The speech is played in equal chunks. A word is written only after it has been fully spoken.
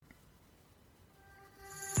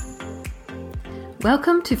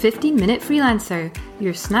Welcome to 15 Minute Freelancer,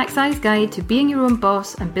 your snack-sized guide to being your own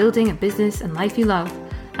boss and building a business and life you love.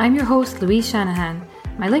 I'm your host, Louise Shanahan.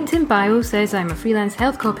 My LinkedIn bio says I'm a freelance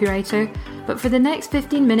health copywriter, but for the next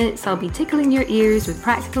 15 minutes I'll be tickling your ears with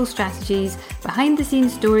practical strategies,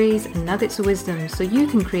 behind-the-scenes stories and nuggets of wisdom so you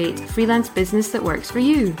can create a freelance business that works for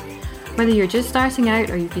you. Whether you're just starting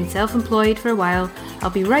out or you've been self-employed for a while,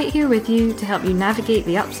 I'll be right here with you to help you navigate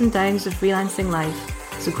the ups and downs of freelancing life.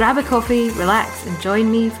 So grab a coffee, relax and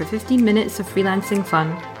join me for 15 minutes of freelancing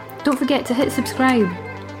fun. Don't forget to hit subscribe.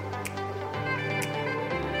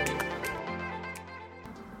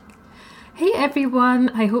 Hey everyone,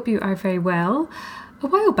 I hope you are very well. A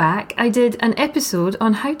while back, I did an episode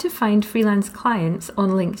on how to find freelance clients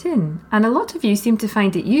on LinkedIn, and a lot of you seem to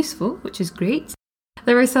find it useful, which is great.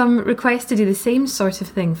 There were some requests to do the same sort of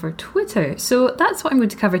thing for Twitter, so that's what I'm going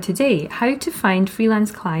to cover today, how to find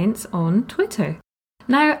freelance clients on Twitter.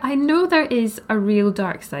 Now, I know there is a real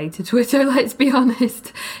dark side to Twitter, let's be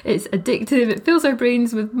honest. It's addictive, it fills our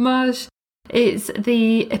brains with mush, it's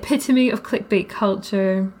the epitome of clickbait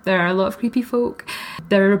culture, there are a lot of creepy folk,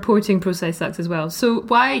 their reporting process sucks as well, so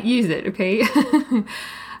why use it, okay?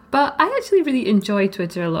 But I actually really enjoy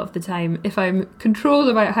Twitter a lot of the time if I'm controlled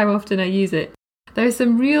about how often I use it. There's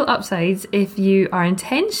some real upsides if you are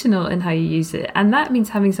intentional in how you use it, and that means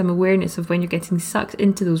having some awareness of when you're getting sucked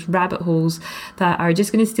into those rabbit holes that are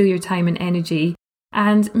just going to steal your time and energy,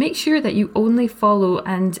 and make sure that you only follow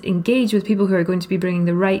and engage with people who are going to be bringing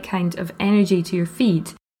the right kind of energy to your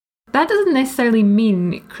feed. That doesn't necessarily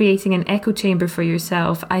mean creating an echo chamber for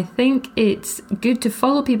yourself. I think it's good to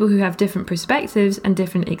follow people who have different perspectives and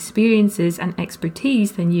different experiences and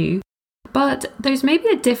expertise than you. But there's maybe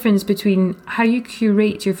a difference between how you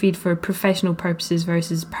curate your feed for professional purposes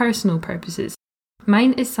versus personal purposes.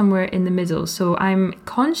 Mine is somewhere in the middle, so I'm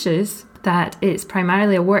conscious that it's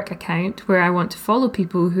primarily a work account where I want to follow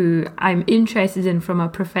people who I'm interested in from a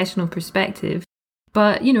professional perspective.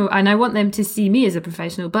 But, and I want them to see me as a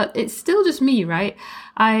professional, but it's still just me, right?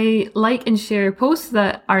 I like and share posts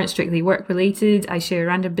that aren't strictly work related. I share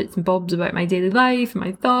random bits and bobs about my daily life and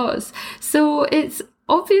my thoughts. So it's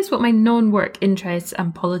obvious what my non-work interests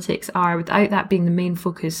and politics are without that being the main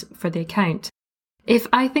focus for the account. If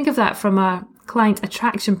I think of that from a client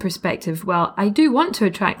attraction perspective, well, I do want to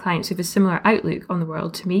attract clients who have a similar outlook on the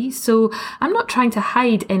world to me, so I'm not trying to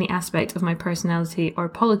hide any aspect of my personality or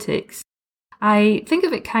politics. I think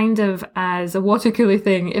of it kind of as a water cooler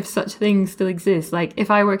thing, if such things still exist. Like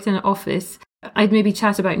if I worked in an office, I'd maybe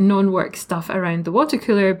chat about non-work stuff around the water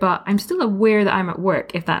cooler, but I'm still aware that I'm at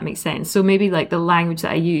work, if that makes sense. So maybe like the language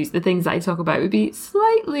that I use, the things that I talk about would be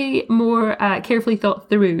slightly more carefully thought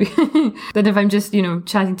through than if I'm just,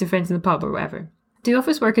 chatting to friends in the pub or whatever. Do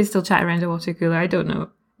office workers still chat around a water cooler? I don't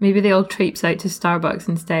know. Maybe they all traipse out to Starbucks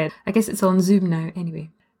instead. I guess it's on Zoom now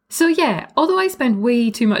anyway. So yeah, although I spend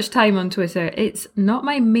way too much time on Twitter, it's not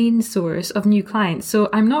my main source of new clients, so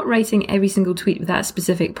I'm not writing every single tweet with that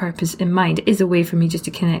specific purpose in mind. It is a way for me just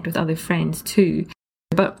to connect with other friends too.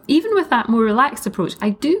 But even with that more relaxed approach, I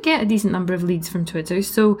do get a decent number of leads from Twitter,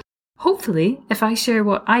 so hopefully, if I share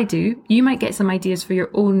what I do, you might get some ideas for your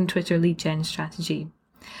own Twitter lead gen strategy.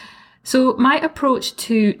 So my approach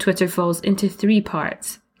to Twitter falls into 3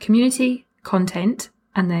 parts: community, content,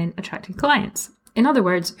 and then attracting clients. In other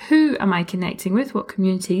words, who am I connecting with? What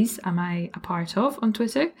communities am I a part of on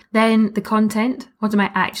Twitter? Then the content, what am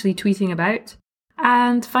I actually tweeting about?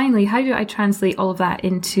 And finally, how do I translate all of that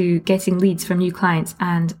into getting leads from new clients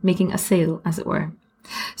and making a sale, as it were?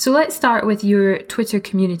 So let's start with your Twitter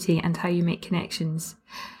community and how you make connections.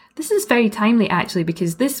 This is very timely actually,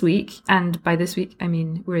 because this week, and by this week I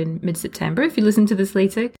mean we're in mid-September if you listen to this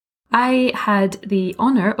later, I had the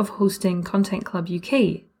honour of hosting Content Club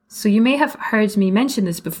UK. So you may have heard me mention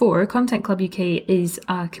this before. Content Club UK is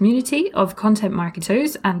a community of content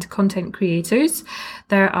marketers and content creators.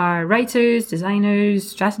 There are writers,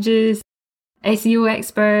 designers, strategists, SEO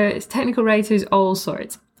experts, technical writers, all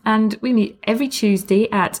sorts. And we meet every Tuesday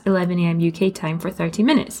at 11 a.m. UK time for 30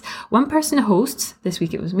 minutes. One person hosts, this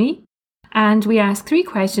week it was me, and we ask 3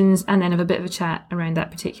 questions and then have a bit of a chat around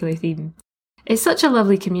that particular theme. It's such a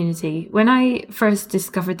lovely community. When I first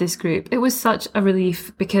discovered this group, it was such a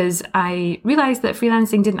relief because I realised that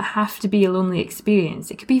freelancing didn't have to be a lonely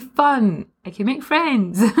experience. It could be fun. I could make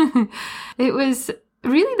friends. It was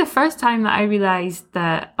really the first time that I realised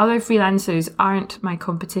that other freelancers aren't my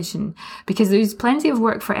competition, because there's plenty of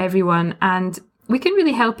work for everyone and we can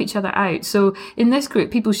really help each other out. So in this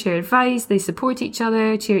group, people share advice, they support each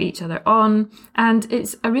other, cheer each other on, and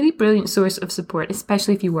it's a really brilliant source of support,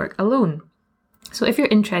 especially if you work alone. So if you're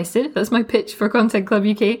interested, that's my pitch for Content Club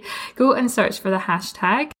UK, go and search for the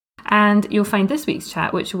hashtag And you'll find this week's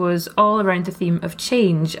chat, which was all around the theme of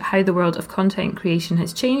change, how the world of content creation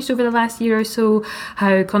has changed over the last year or so,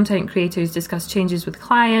 how content creators discuss changes with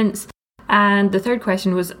clients. And the third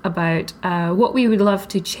question was about what we would love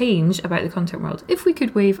to change about the content world if we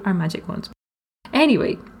could wave our magic wand.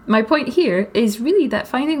 Anyway, my point here is really that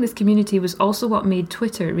finding this community was also what made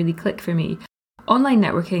Twitter really click for me. Online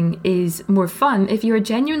networking is more fun if you are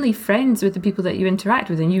genuinely friends with the people that you interact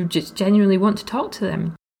with and you just genuinely want to talk to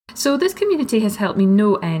them. So this community has helped me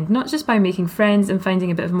no end, not just by making friends and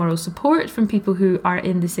finding a bit of moral support from people who are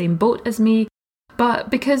in the same boat as me,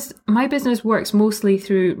 but because my business works mostly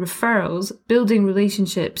through referrals, building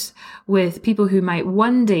relationships with people who might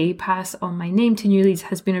one day pass on my name to new leads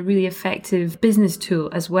has been a really effective business tool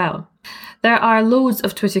as well. There are loads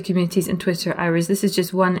of Twitter communities and Twitter hours. This is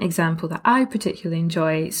just one example that I particularly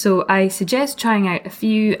enjoy. So I suggest trying out a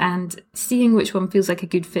few and seeing which one feels like a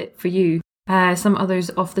good fit for you. Some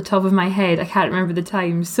others off the top of my head, I can't remember the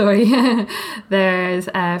times, sorry. There's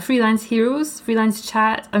Freelance Heroes, Freelance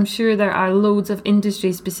Chat. I'm sure there are loads of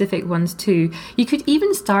industry specific ones too. You could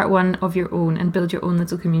even start one of your own and build your own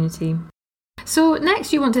little community. So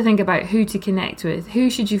next you want to think about who to connect with. Who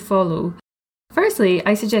should you follow? Firstly,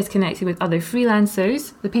 I suggest connecting with other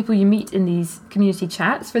freelancers, the people you meet in these community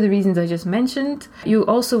chats for the reasons I just mentioned. You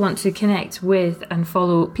also want to connect with and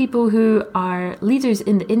follow people who are leaders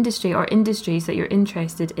in the industry or industries that you're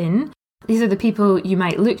interested in. These are the people you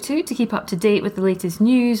might look to keep up to date with the latest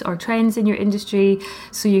news or trends in your industry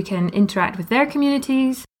so you can interact with their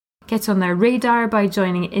communities, get on their radar by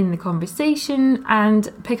joining in the conversation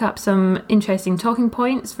and pick up some interesting talking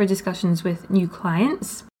points for discussions with new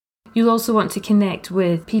clients. You'll also want to connect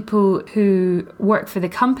with people who work for the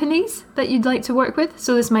companies that you'd like to work with.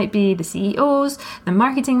 So this might be the CEOs, the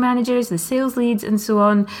marketing managers, the sales leads, and so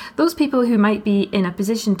on. Those people who might be in a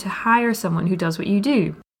position to hire someone who does what you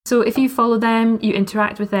do. So if you follow them, you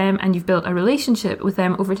interact with them, and you've built a relationship with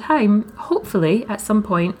them over time, hopefully at some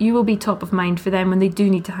point you will be top of mind for them when they do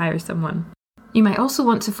need to hire someone. You might also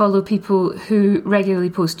want to follow people who regularly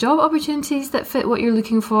post job opportunities that fit what you're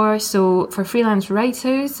looking for. So for freelance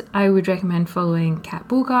writers, I would recommend following Kat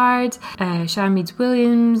Bogard, Sharon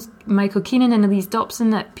Meads-Williams, Michael Keenan and Elise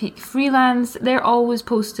Dobson at Peak Freelance. They're always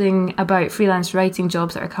posting about freelance writing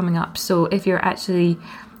jobs that are coming up. So if you're actually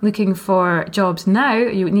looking for jobs now,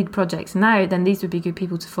 you need projects now, then these would be good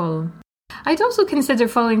people to follow. I'd also consider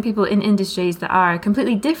following people in industries that are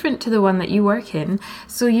completely different to the one that you work in,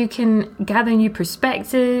 so you can gather new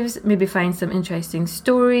perspectives, maybe find some interesting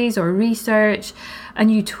stories or research, a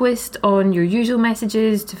new twist on your usual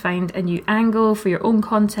messages to find a new angle for your own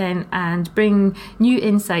content and bring new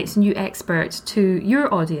insights, new experts to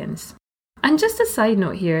your audience. And just a side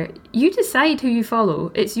note here, you decide who you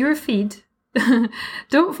follow. It's your feed.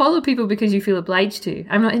 Don't follow people because you feel obliged to.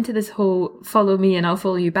 I'm not into this whole follow me and I'll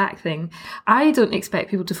follow you back thing. I don't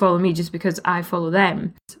expect people to follow me just because I follow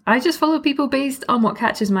them. I just follow people based on what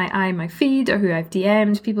catches my eye in my feed or who I've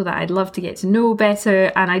DM'd, people that I'd love to get to know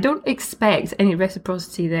better, and I don't expect any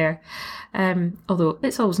reciprocity there. Although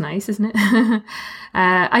it's always nice, isn't it?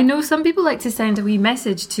 I know some people like to send a wee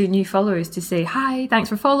message to new followers to say, hi, thanks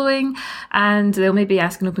for following, and they'll maybe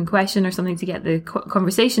ask an open question or something to get the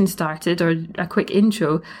conversation started or a quick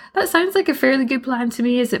intro. That sounds like a fairly good plan to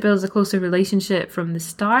me as it builds a closer relationship from the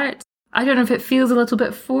start. I don't know if it feels a little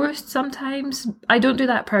bit forced sometimes. I don't do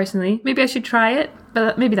that personally. Maybe I should try it,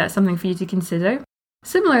 but maybe that's something for you to consider.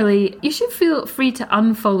 Similarly, you should feel free to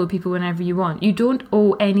unfollow people whenever you want. You don't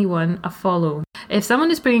owe anyone a follow. If someone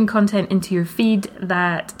is bringing content into your feed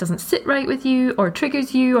that doesn't sit right with you or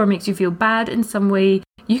triggers you or makes you feel bad in some way,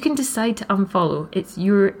 you can decide to unfollow. It's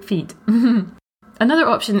your feed. Another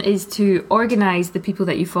option is to organise the people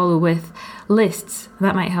that you follow with lists.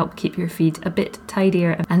 That might help keep your feed a bit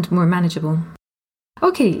tidier and more manageable.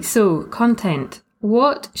 Okay, so content.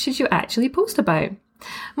 What should you actually post about?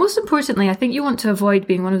 Most importantly, I think you want to avoid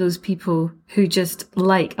being one of those people who just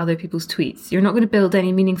like other people's tweets. You're not going to build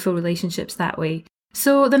any meaningful relationships that way.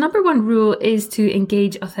 So the number one rule is to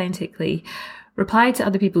engage authentically. Reply to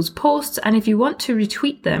other people's posts, and if you want to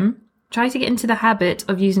retweet them, try to get into the habit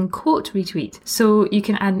of using quote retweet. So you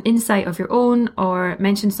can add an insight of your own or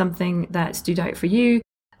mention something that stood out for you.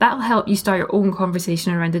 That'll help you start your own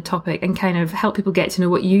conversation around the topic and kind of help people get to know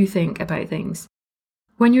what you think about things.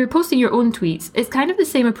 When you're posting your own tweets, it's kind of the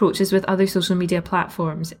same approach as with other social media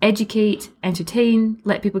platforms. Educate, entertain,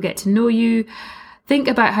 let people get to know you. Think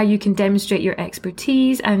about how you can demonstrate your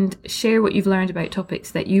expertise and share what you've learned about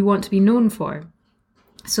topics that you want to be known for.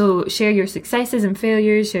 So share your successes and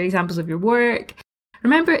failures, share examples of your work,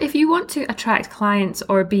 Remember, if you want to attract clients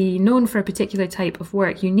or be known for a particular type of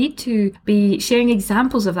work, you need to be sharing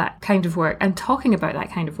examples of that kind of work and talking about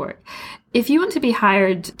that kind of work. If you want to be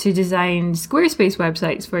hired to design Squarespace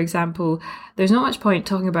websites, for example, there's not much point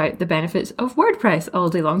talking about the benefits of WordPress all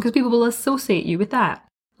day long because people will associate you with that.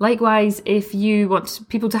 Likewise, if you want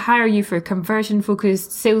people to hire you for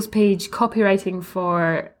conversion-focused sales page copywriting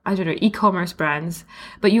for, e-commerce brands,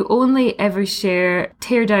 but you only ever share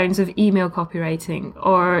teardowns of email copywriting,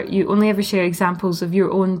 or you only ever share examples of your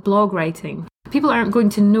own blog writing, people aren't going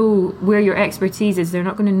to know where your expertise is. They're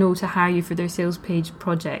not going to know to hire you for their sales page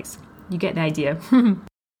projects. You get the idea.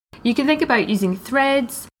 You can think about using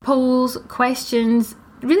threads, polls, questions,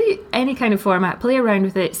 really any kind of format, play around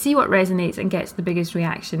with it, see what resonates and gets the biggest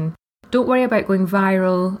reaction. Don't worry about going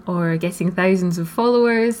viral or getting thousands of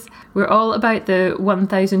followers. We're all about the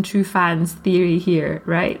 1,000 true fans theory here,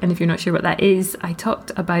 right? And if you're not sure what that is, I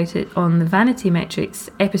talked about it on the Vanity Metrics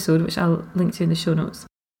episode, which I'll link to in the show notes.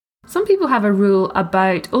 Some people have a rule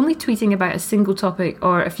about only tweeting about a single topic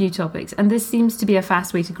or a few topics, and this seems to be a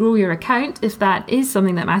fast way to grow your account if that is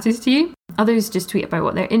something that matters to you. Others just tweet about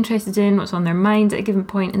what they're interested in, what's on their mind at a given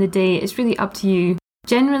point in the day. It's really up to you.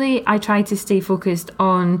 Generally, I try to stay focused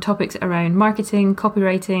on topics around marketing,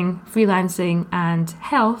 copywriting, freelancing, and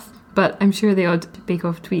health, but I'm sure the odd Bake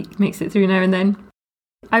Off tweet makes it through now and then.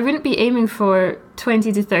 I wouldn't be aiming for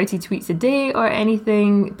 20 to 30 tweets a day or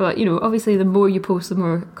anything, but obviously the more you post, the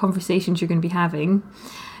more conversations you're going to be having.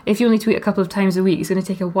 If you only tweet a couple of times a week, it's going to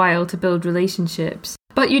take a while to build relationships.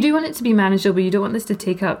 But you do want it to be manageable. You don't want this to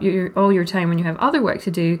take up all your time when you have other work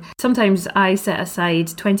to do. Sometimes I set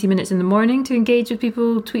aside 20 minutes in the morning to engage with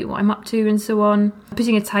people, tweet what I'm up to and so on.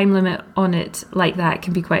 Putting a time limit on it like that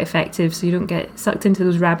can be quite effective so you don't get sucked into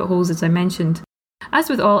those rabbit holes as I mentioned. As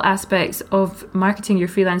with all aspects of marketing your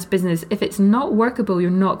freelance business, if it's not workable,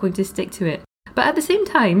 you're not going to stick to it. But at the same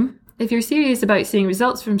time, if you're serious about seeing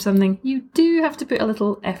results from something, you do have to put a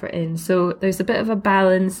little effort in. So there's a bit of a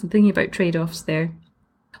balance and thinking about trade-offs there.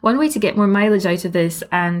 One way to get more mileage out of this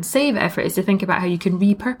and save effort is to think about how you can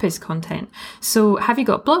repurpose content. So have you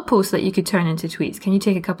got blog posts that you could turn into tweets? Can you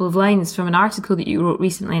take a couple of lines from an article that you wrote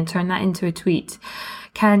recently and turn that into a tweet?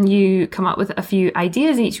 Can you come up with a few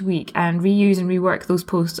ideas each week and reuse and rework those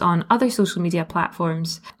posts on other social media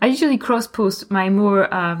platforms? I usually cross-post my more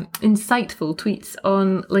insightful tweets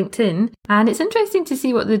on LinkedIn, and it's interesting to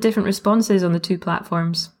see what the different response is on the two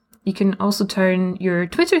platforms. You can also turn your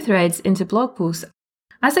Twitter threads into blog posts.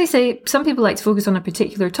 As I say, some people like to focus on a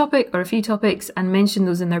particular topic or a few topics and mention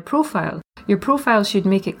those in their profile. Your profile should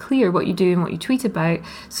make it clear what you do and what you tweet about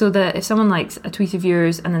so that if someone likes a tweet of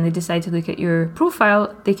yours and then they decide to look at your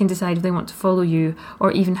profile, they can decide if they want to follow you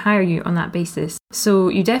or even hire you on that basis. So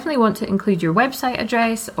you definitely want to include your website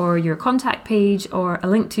address or your contact page or a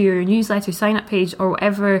link to your newsletter sign-up page or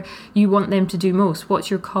whatever you want them to do most.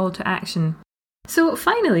 What's your call to action? So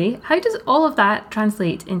finally, how does all of that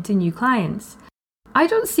translate into new clients? I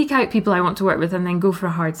don't seek out people I want to work with and then go for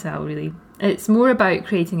a hard sell, really. It's more about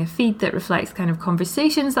creating a feed that reflects kind of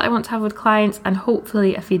conversations that I want to have with clients and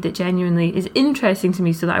hopefully a feed that genuinely is interesting to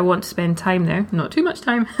me so that I want to spend time there, not too much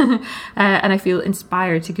time, and I feel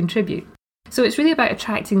inspired to contribute. So it's really about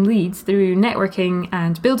attracting leads through networking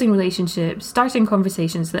and building relationships, starting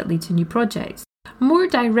conversations that lead to new projects. More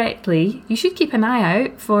directly, you should keep an eye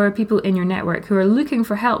out for people in your network who are looking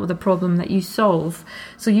for help with a problem that you solve.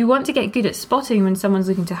 So you want to get good at spotting when someone's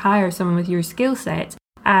looking to hire someone with your skill set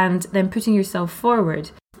and then putting yourself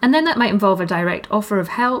forward. And then that might involve a direct offer of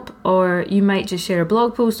help, or you might just share a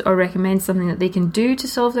blog post or recommend something that they can do to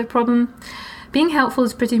solve their problem. Being helpful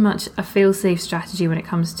is pretty much a fail-safe strategy when it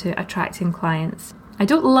comes to attracting clients. I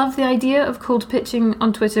don't love the idea of cold pitching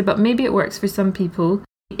on Twitter, but maybe it works for some people.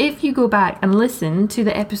 If you go back and listen to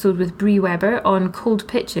the episode with Bree Weber on cold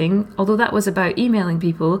pitching, although that was about emailing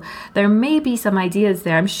people, there may be some ideas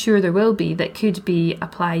there, I'm sure there will be, that could be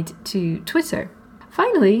applied to Twitter.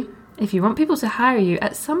 Finally, if you want people to hire you,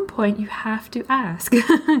 at some point you have to ask.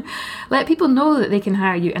 Let people know that they can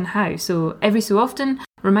hire you and how. So every so often,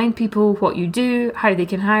 remind people what you do, how they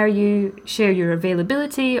can hire you, share your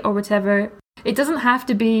availability or whatever. It doesn't have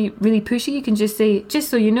to be really pushy. You can just say, just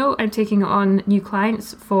so you know, I'm taking on new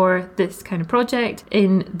clients for this kind of project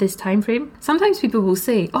in this time frame. Sometimes people will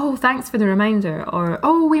say, oh, thanks for the reminder, or,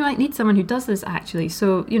 oh, we might need someone who does this actually.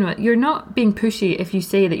 So, you're not being pushy if you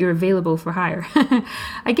say that you're available for hire.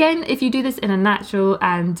 Again, if you do this in a natural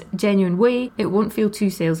and genuine way, it won't feel too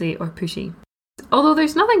salesy or pushy. Although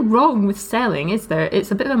there's nothing wrong with selling, is there?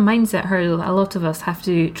 It's a bit of a mindset hurdle a lot of us have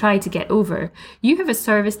to try to get over. You have a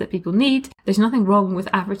service that people need. There's nothing wrong with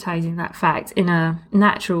advertising that fact in a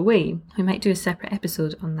natural way. We might do a separate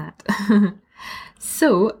episode on that.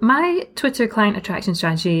 So my Twitter client attraction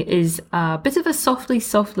strategy is a bit of a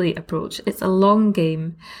softly approach. It's a long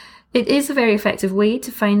game. It is a very effective way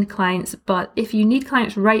to find clients, but if you need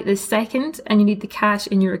clients right this second and you need the cash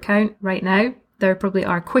in your account right now, there probably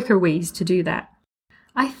are quicker ways to do that.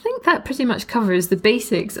 I think that pretty much covers the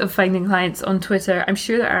basics of finding clients on Twitter. I'm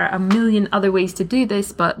sure there are a million other ways to do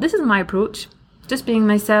this, but this is my approach. Just being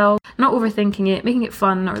myself, not overthinking it, making it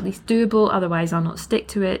fun or at least doable, otherwise I'll not stick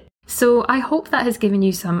to it. So I hope that has given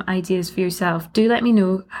you some ideas for yourself. Do let me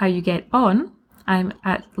know how you get on. I'm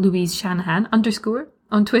at Louise Shanahan _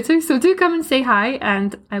 on Twitter, so do come and say hi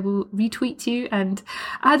and I will retweet you and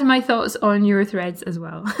add my thoughts on your threads as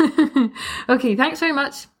well. Okay, thanks very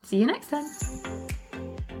much. See you next time.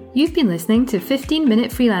 You've been listening to 15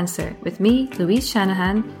 Minute Freelancer with me, Louise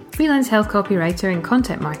Shanahan, freelance health copywriter and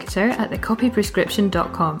content marketer at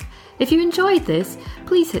thecopyprescription.com. If you enjoyed this,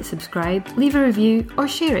 please hit subscribe, leave a review or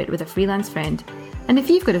share it with a freelance friend. And if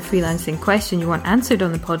you've got a freelancing question you want answered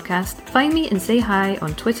on the podcast, find me and say hi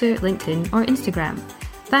on Twitter, LinkedIn or Instagram.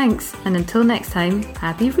 Thanks, and until next time,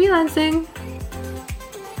 happy freelancing!